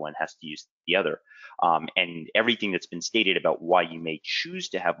the other one has to use the other. And everything that's been stated about why you may choose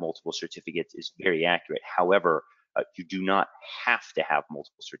to have multiple certificates is very accurate. However, you do not have to have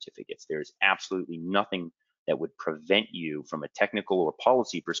multiple certificates. There is absolutely nothing that would prevent you from a technical or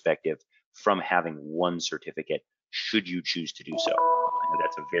policy perspective from having one certificate should you choose to do so. I know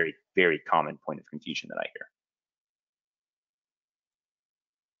that's a very, very common point of confusion that I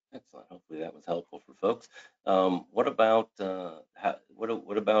hear. Excellent. Hopefully that was helpful for folks. What about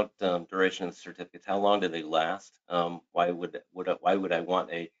what about duration of the certificates? How long do they last? Why might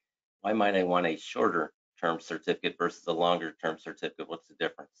I want a shorter term certificate versus a longer term certificate? What's the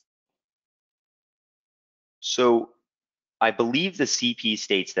difference? So I believe the CP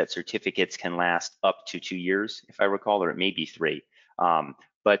states that certificates can last up to 2 years, if I recall, or it may be 3.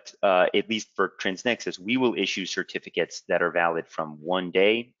 But at least for Transnexus, we will issue certificates that are valid from 1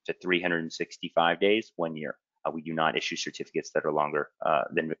 day to 365 days, 1 year. We do not issue certificates that are longer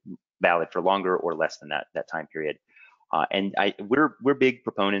than valid for longer or less than that time period. And we're big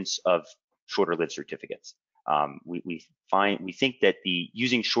proponents of shorter-lived certificates. We think that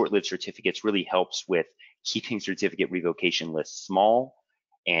using short-lived certificates really helps with keeping certificate revocation lists small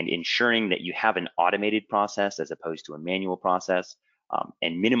and ensuring that you have an automated process as opposed to a manual process,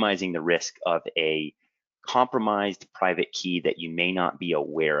 and minimizing the risk of a compromised private key that you may not be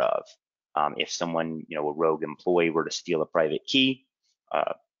aware of. If someone, a rogue employee were to steal a private key,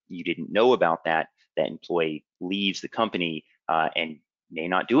 you didn't know about that employee leaves the company and may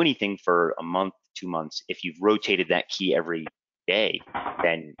not do anything for a month, 2 months. If you've rotated that key every day,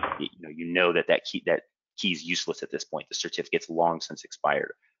 then you know that key is useless at this point. The certificate's long since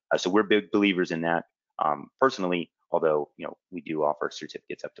expired. So we're big believers in that personally, although we do offer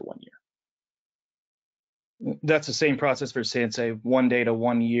certificates up to 1 year. That's the same process for SANSA, 1 day to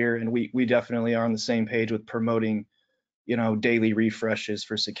 1 year, and we definitely are on the same page with promoting, daily refreshes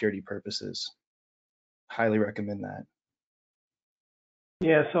for security purposes. Highly recommend that.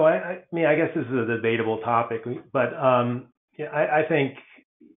 Yeah, so I mean, I guess this is a debatable topic, but yeah, I think,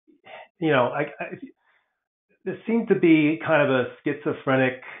 there seems to be kind of a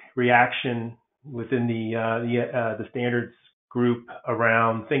schizophrenic reaction within the standards group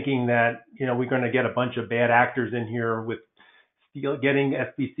around thinking that we're going to get a bunch of bad actors in here with getting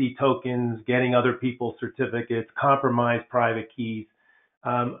SBC tokens, getting other people's certificates, compromise private keys.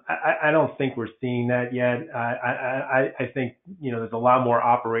 I don't think we're seeing that yet. I think there's a lot more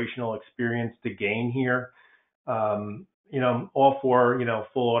operational experience to gain here. All for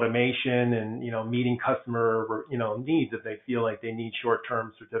full automation and meeting customer needs if they feel like they need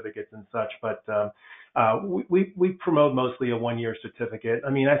short-term certificates and such. But we promote mostly a 1-year certificate. I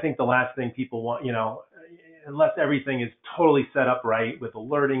mean, I think the last thing people want, unless everything is totally set up right with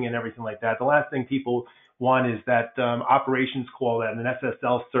alerting and everything like that, the last thing people want is that operations call that an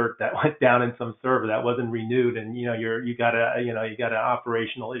SSL cert that went down in some server that wasn't renewed, and you got an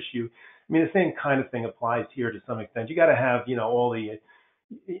operational issue. I mean, the same kind of thing applies here to some extent. You got to have you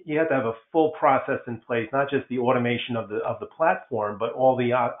have to have a full process in place, not just the automation of the platform, but all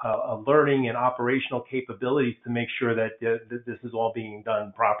the alerting and operational capabilities to make sure that this is all being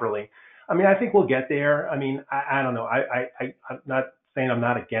done properly. I mean, I think we'll get there. I mean, I don't know. I'm not saying I'm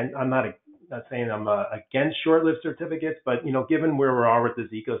saying I'm against short-lived certificates, but given where we are with this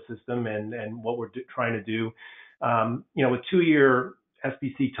ecosystem and what we're trying to do, with 2-year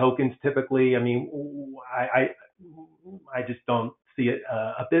SBC tokens, typically, I mean, I just don't see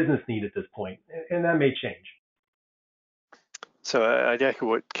a business need at this point, and that may change. So I'd echo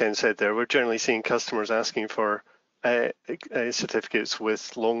what Ken said there. We're generally seeing customers asking for certificates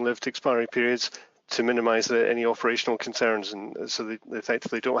with long-lived expiry periods to minimize any operational concerns, and so they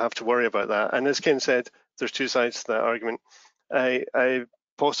effectively don't have to worry about that. And as Ken said, there's 2 sides to that argument.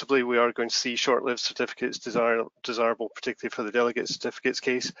 Possibly we are going to see short-lived certificates desirable, particularly for the delegate certificates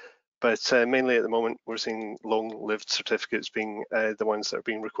case, but mainly at the moment we're seeing long-lived certificates being the ones that are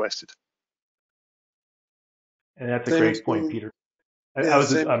being requested. And that's a great point, Peter.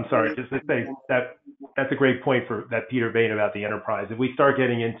 I'm sorry, just to say that's a great point that Peter made about the enterprise. If we start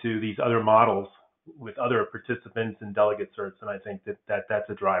getting into these other models with other participants and delegate certs, and I think that's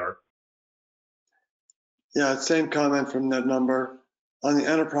a driver. Yeah, same comment from that number. On the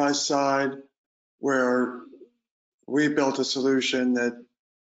enterprise side, where we built a solution that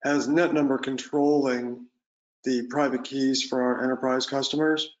has net number controlling the private keys for our enterprise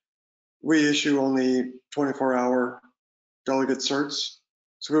customers, we issue only 24-hour delegate certs.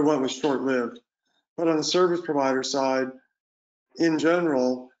 So we went with short-lived. But on the service provider side, in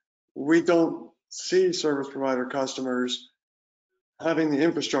general, we don't see service provider customers having the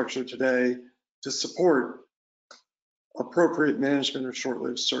infrastructure today to support appropriate management of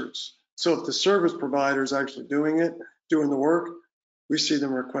short-lived certs. So if the service provider is actually doing the work, we see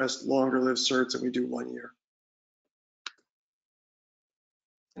them request longer-lived certs, and we do 1 year.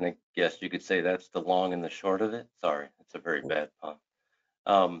 And I guess you could say that's the long and the short of it. Sorry, it's a very bad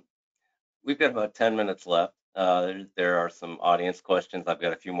pun. We've got about 10 minutes left. There are some audience questions. I've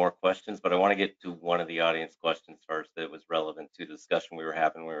got a few more questions, but I want to get to one of the audience questions first that was relevant to the discussion we were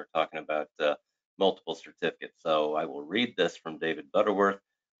having. We were talking about multiple certificates. So I will read this from David Butterworth.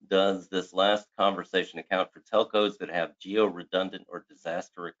 Does this last conversation account for telcos that have geo-redundant or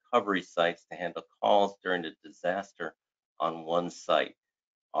disaster recovery sites to handle calls during a disaster on one site?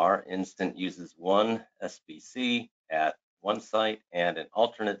 Our instant uses one SBC at one site and an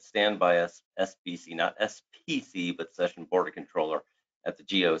alternate standby SBC, not SPC, but session border controller at the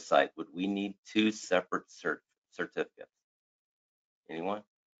geo site. Would we need two separate certificates? Anyone?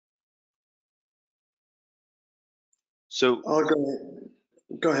 So I'll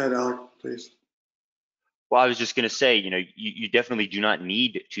go ahead, Alec, please. well, I was just going to say, you definitely do not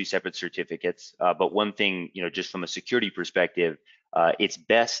need two separate certificates. But one thing, just from a security perspective, it's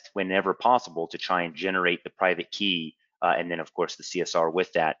best whenever possible to try and generate the private key, and then of course the CSR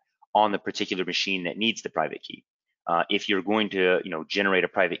with that on the particular machine that needs the private key. If you're going to, generate a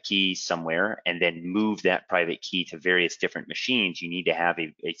private key somewhere and then move that private key to various different machines, you need to have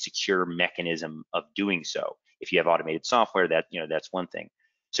a secure mechanism of doing so. If you have automated software, that's one thing.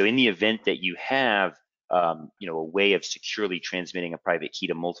 So in the event that you have a way of securely transmitting a private key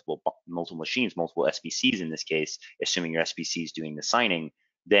to multiple machines, multiple SBCs in this case, assuming your SBC is doing the signing,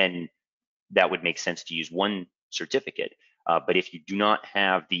 then that would make sense to use one certificate. But if you do not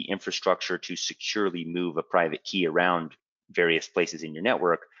have the infrastructure to securely move a private key around various places in your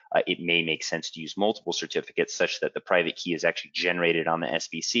network, it may make sense to use multiple certificates such that the private key is actually generated on the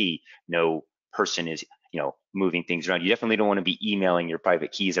SBC. No person is moving things around. You definitely don't want to be emailing your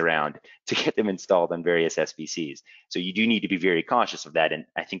private keys around to get them installed on various SBCs. So you do need to be very cautious of that. And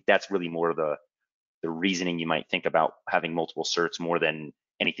I think that's really more of the reasoning you might think about having multiple certs more than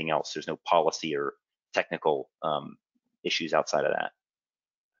anything else. There's no policy or technical issues outside of that.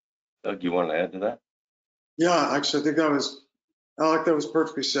 Doug, you want to add to that? Yeah, actually, I think Alec, that was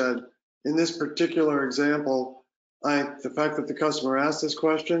perfectly said. In this particular example, the fact that the customer asked this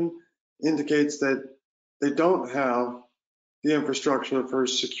question indicates that they don't have the infrastructure for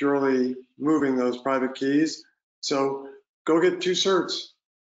securely moving those private keys. So go get two certs.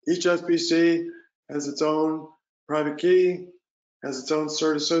 Each SBC has its own private key, has its own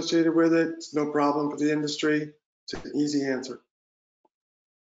cert associated with it. It's no problem for the industry. It's an easy answer.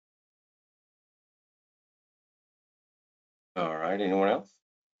 All right, anyone else?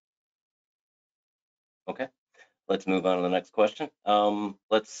 Okay, let's move on to the next question.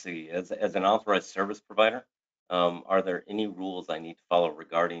 Let's see, as an authorized service provider, are there any rules I need to follow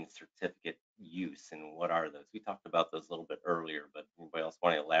regarding certificate use, and what are those? We talked about those a little bit earlier, but anybody else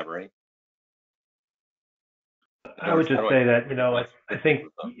want to elaborate? I would just say that, I think,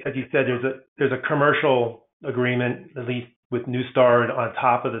 as you said, there's a commercial agreement, at least with Newstar, on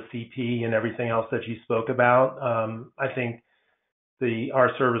top of the CP and everything else that you spoke about. I think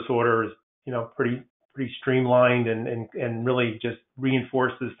our service order is, pretty streamlined and really just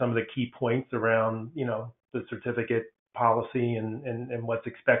reinforces some of the key points around, the certificate policy and what's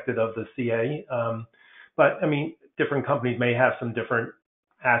expected of the CA. But I mean, different companies may have some different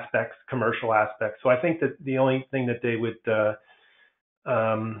aspects, commercial aspects. So I think that the only thing that they would,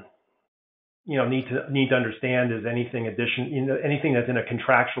 need to understand is anything that's in a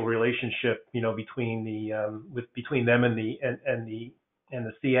contractual relationship, between them and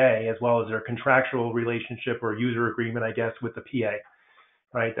the CA, as well as their contractual relationship or user agreement, I guess, with the PA.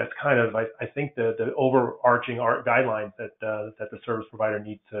 Right. That's kind of, I think, the overarching guidelines that the service provider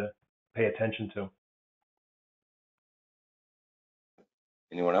needs to pay attention to.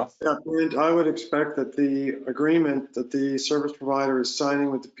 Anyone else? Yeah, and I would expect that the agreement that the service provider is signing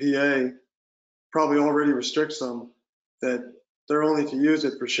with the PA probably already restricts them that they're only to use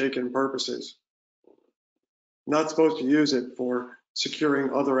it for shaken purposes. Not supposed to use it for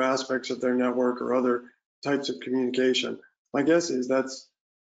securing other aspects of their network or other types of communication. My guess is that's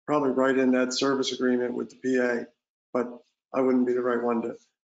probably right in that service agreement with the PA, but I wouldn't be the right one to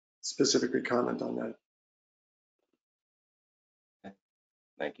specifically comment on that.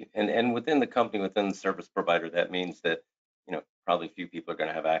 Thank you. And within the company, within the service provider, that means that, probably few people are going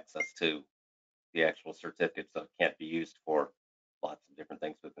to have access to the actual certificate, so it can't be used for lots of different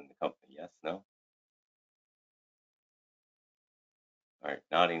things within the company. Yes, no? All right,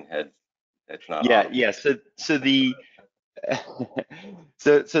 nodding heads. That's not audible. Yeah. So the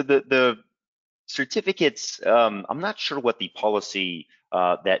the certificates, I'm not sure what the policy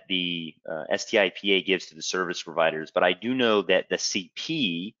that the STI-CA gives to the service providers, but I do know that the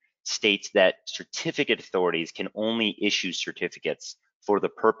CP states that certificate authorities can only issue certificates for the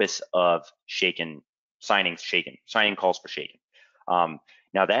purpose of signing calls for shaken.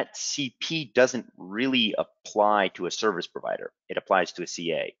 Now that CP doesn't really apply to a service provider. It applies to a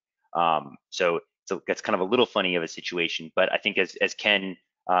CA. So that's kind of a little funny of a situation, but I think as Ken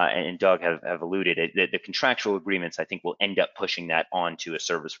and Doug have alluded, the contractual agreements, I think, will end up pushing that onto a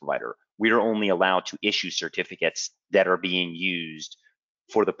service provider. We are only allowed to issue certificates that are being used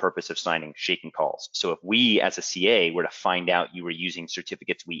for the purpose of signing shaken calls. So if we as a CA were to find out you were using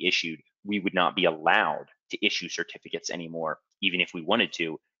certificates we issued, we would not be allowed to issue certificates anymore, even if we wanted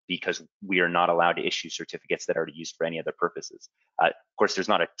to, because we are not allowed to issue certificates that are used for any other purposes. Of course, there's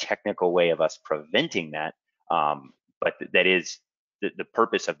not a technical way of us preventing that, but that is the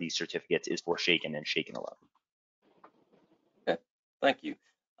purpose of these certificates is for shaken and shaken alone. Okay, thank you.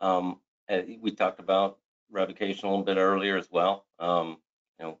 We talked about revocation a little bit earlier as well.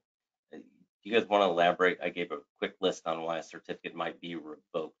 Do you guys want to elaborate? I gave a quick list on why a certificate might be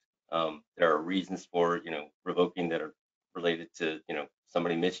revoked. There are reasons for, revoking that are related to,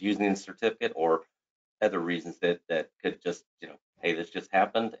 somebody misusing the certificate, or other reasons that could just, hey, this just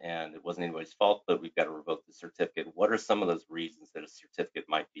happened and it wasn't anybody's fault, but we've got to revoke the certificate. What are some of those reasons that a certificate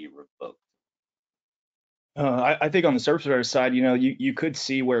might be revoked? I think on the service provider side, you could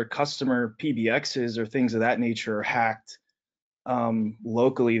see where customer PBXs or things of that nature are hacked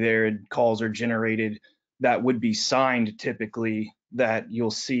locally there, and calls are generated that would be signed typically, that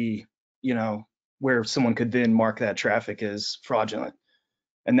you'll see, where someone could then mark that traffic as fraudulent,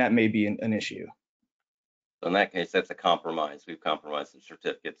 and that may be an issue. So in that case, that's a compromise. We've compromised the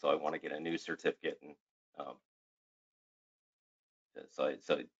certificate, so I want to get a new certificate, and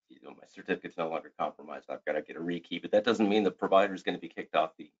my certificate's no longer compromised. I've got to get a rekey, but that doesn't mean the provider is going to be kicked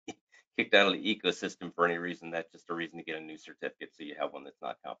out of the ecosystem for any reason. That's just a reason to get a new certificate, so you have one that's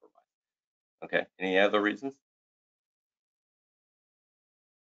not compromised. Okay. Any other reasons?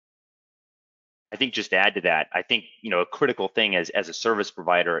 I think just to add to that, I think a critical thing as a service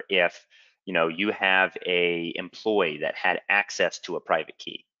provider, if you have a employee that had access to a private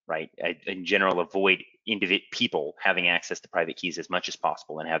key, right? In general, avoid people having access to private keys as much as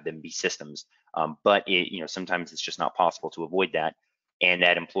possible and have them be systems. But sometimes it's just not possible to avoid that. And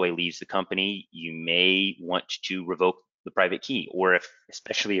that employee leaves the company, you may want to revoke the private key, or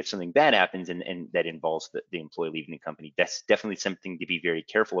especially if something bad happens and that involves the employee leaving the company, that's definitely something to be very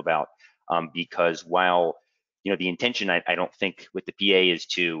careful about. Because while the intention, I don't think with the PA is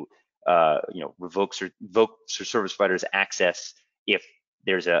to revoke service providers access if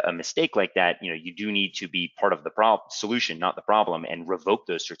there's a mistake like that. You do need to be part of the solution, not the problem, and revoke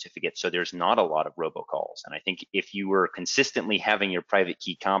those certificates so there's not a lot of robocalls. And I think if you were consistently having your private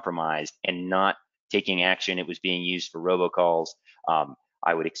key compromised and not taking action, it was being used for robocalls,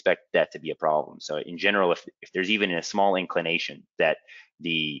 I would expect that to be a problem. So in general, if there's even a small inclination that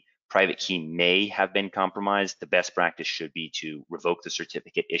the private key may have been compromised, the best practice should be to revoke the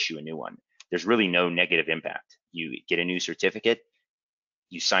certificate, issue a new one. There's really no negative impact. You get a new certificate,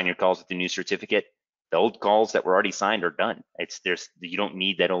 you sign your calls with the new certificate, the old calls that were already signed are done. You don't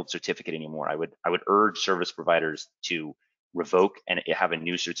need that old certificate anymore. I would urge service providers to revoke and have a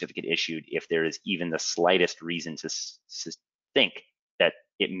new certificate issued if there is even the slightest reason to think that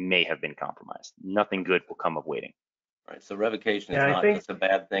it may have been compromised. Nothing good will come of waiting. Right. So revocation is not just a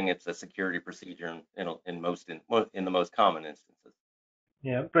bad thing; it's a security procedure in the most common instances.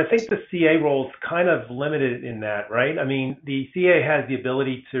 Yeah, but I think the CA role is kind of limited in that, right? I mean, the CA has the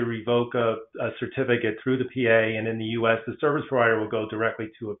ability to revoke a certificate through the PA, and in the U.S., the service provider will go directly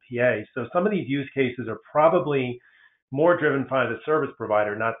to a PA. So some of these use cases are probably more driven by the service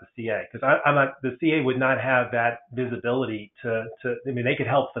provider, not the CA, because the CA would not have that visibility to. I mean, they could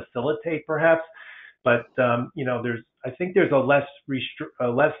help facilitate perhaps, but I think there's a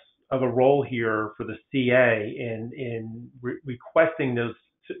less of a role here for the CA in requesting those,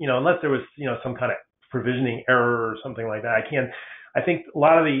 unless there was, some kind of provisioning error or something like that. I think a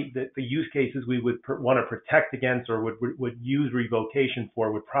lot of the use cases we would want to protect against or would use revocation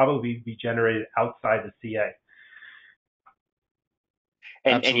for would probably be generated outside the CA.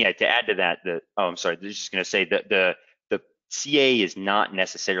 And yeah, to add to that, I'm sorry, I was just going to say that the CA is not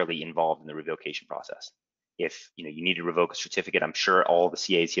necessarily involved in the revocation process. If you need to revoke a certificate, I'm sure all the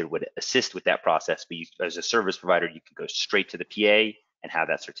CAs here would assist with that process. But as a service provider, you can go straight to the PA and have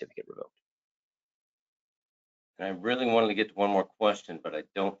that certificate revoked. And I really wanted to get to one more question, but I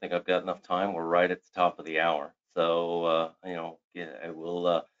don't think I've got enough time. We're right at the top of the hour. So, I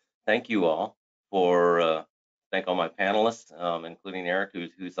will thank you all thank all my panelists, including Eric,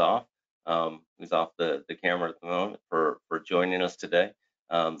 who's off the camera at the moment, for joining us today.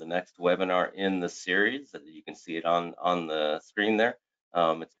 The next webinar in the series, you can see it on the screen there,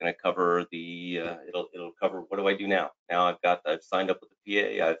 It's going to cover the it'll cover what do I do now? Now I've signed up with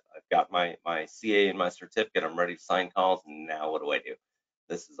the PA. I've got my CA and my certificate. I'm ready to sign calls. And now what do I do?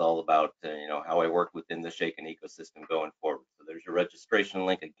 This is all about how I work within the Shaken ecosystem going forward. So there's your registration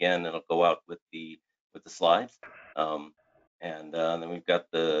link again. It'll go out with the slides. And then we've got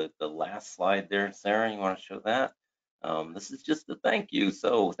the last slide there. Sarah, you want to show that? This is just a thank you.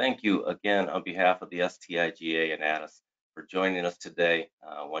 So thank you again on behalf of the STI-CA and ATIS for joining us today.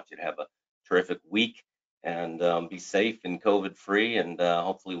 I want you to have a terrific week and be safe and COVID free. And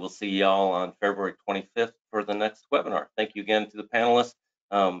hopefully we'll see y'all on February 25th for the next webinar. Thank you again to the panelists,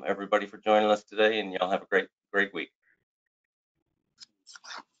 everybody for joining us today, and y'all have a great week.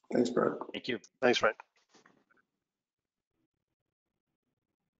 Thanks, Brett. Thank you. Thanks, Brett.